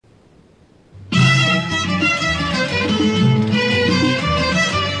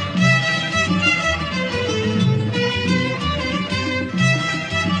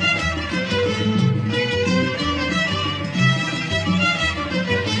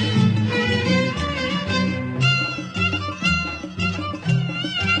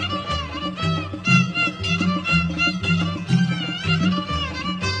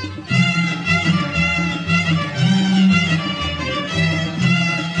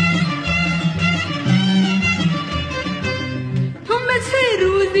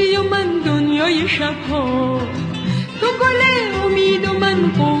دنیای شبها، تو گل امید و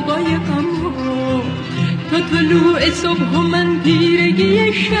من غوغای غمها، تو طلوع صبح و من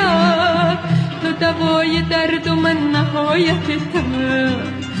تیرگی شب، تو دوای درد و من نهایت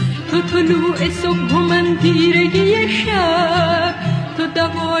تب، تو طلوع صبح و من تیرگی شب، تو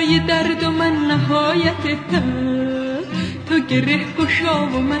دوای درد و من نهایت تب، تو گره گشا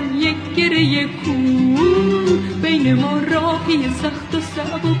و من یک گره کور، بین ما راهی سخت و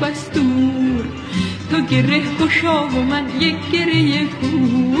صعب و بستور، تو گره گشا و من یک گره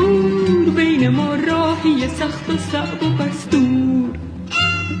کور، بین ما راهی سخت و صعب و بستور.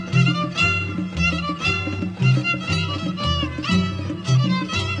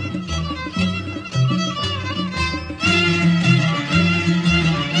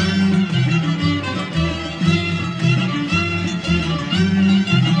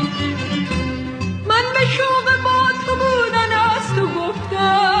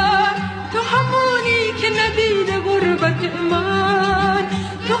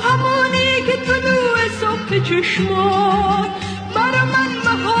 تو همونی که طلوع صبح چشمان برا من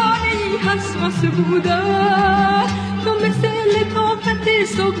بهانه‌ای هست واسه بودن، تو مثل لطافت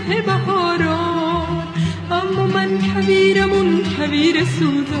صبح بهاران، اما من کویرم اون کویر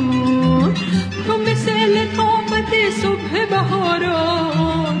سوزان، تو مثل لطافت صبح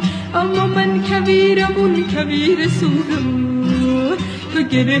بهاران، اما من کویرم اون کویر سوزان، تو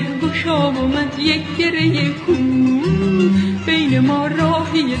گره گشا و من یک گره کور، بین ما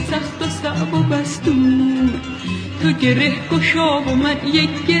راهی سخت و صعب و بستور، تو گره گشا و من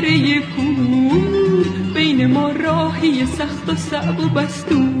یک گره کور، بین ما راهی سخت و صعب و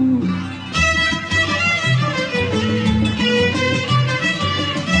بستور.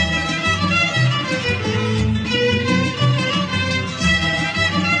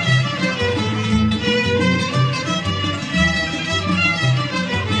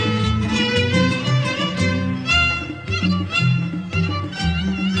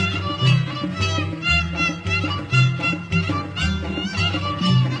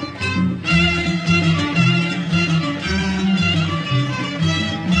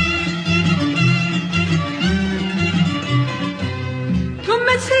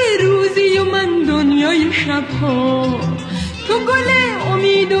 روزی و من دنیای شبها، تو گل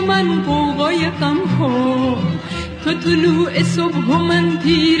امید و من غوغای غمها، تو طلوع صبح و من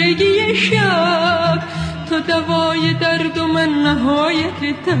تیرگی شب، تو دوای درد و من نهایت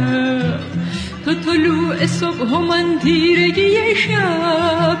تب، تو طلوع صبح و من تیرگی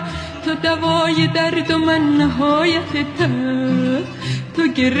شب، تو دوای درد و من نهایت تب، تو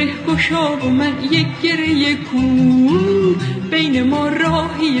گره گشا و من یک گره کور، بین ما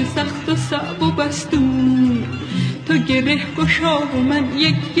راهی سخت و صعب و بستور، تو گره گشا و من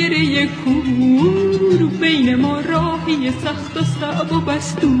یک گره کور، بین ما راهی سخت و صعب و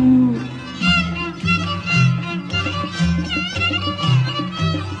بستور.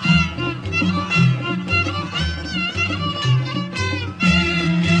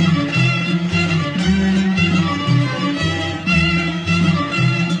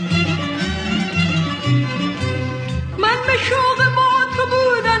 من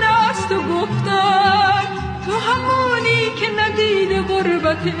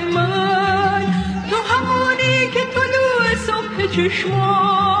تو همونی که طلوع صبح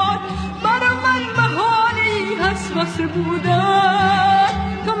چشمان برا من بهانه‌ای هست واسه بودن،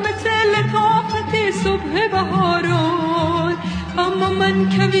 تو مثل لطافت صبح بهاران، اما من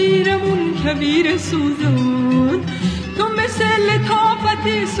کویرم اون کویر سوزان، تو مثل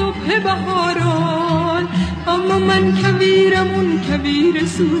لطافت صبح بهاران، اما من کویرم اون کویر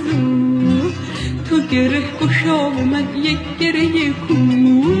سوزان، تو گره گشا و من یک گره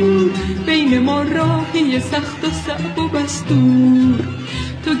کور، بین ما راهی سخت و صعب و بستور،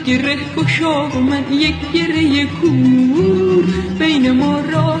 تو گره گشا و من یک گره کور، بین ما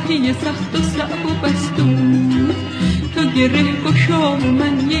راهی سخت و صعب و بستور، تو گره گشا و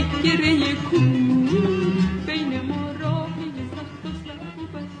من یک گره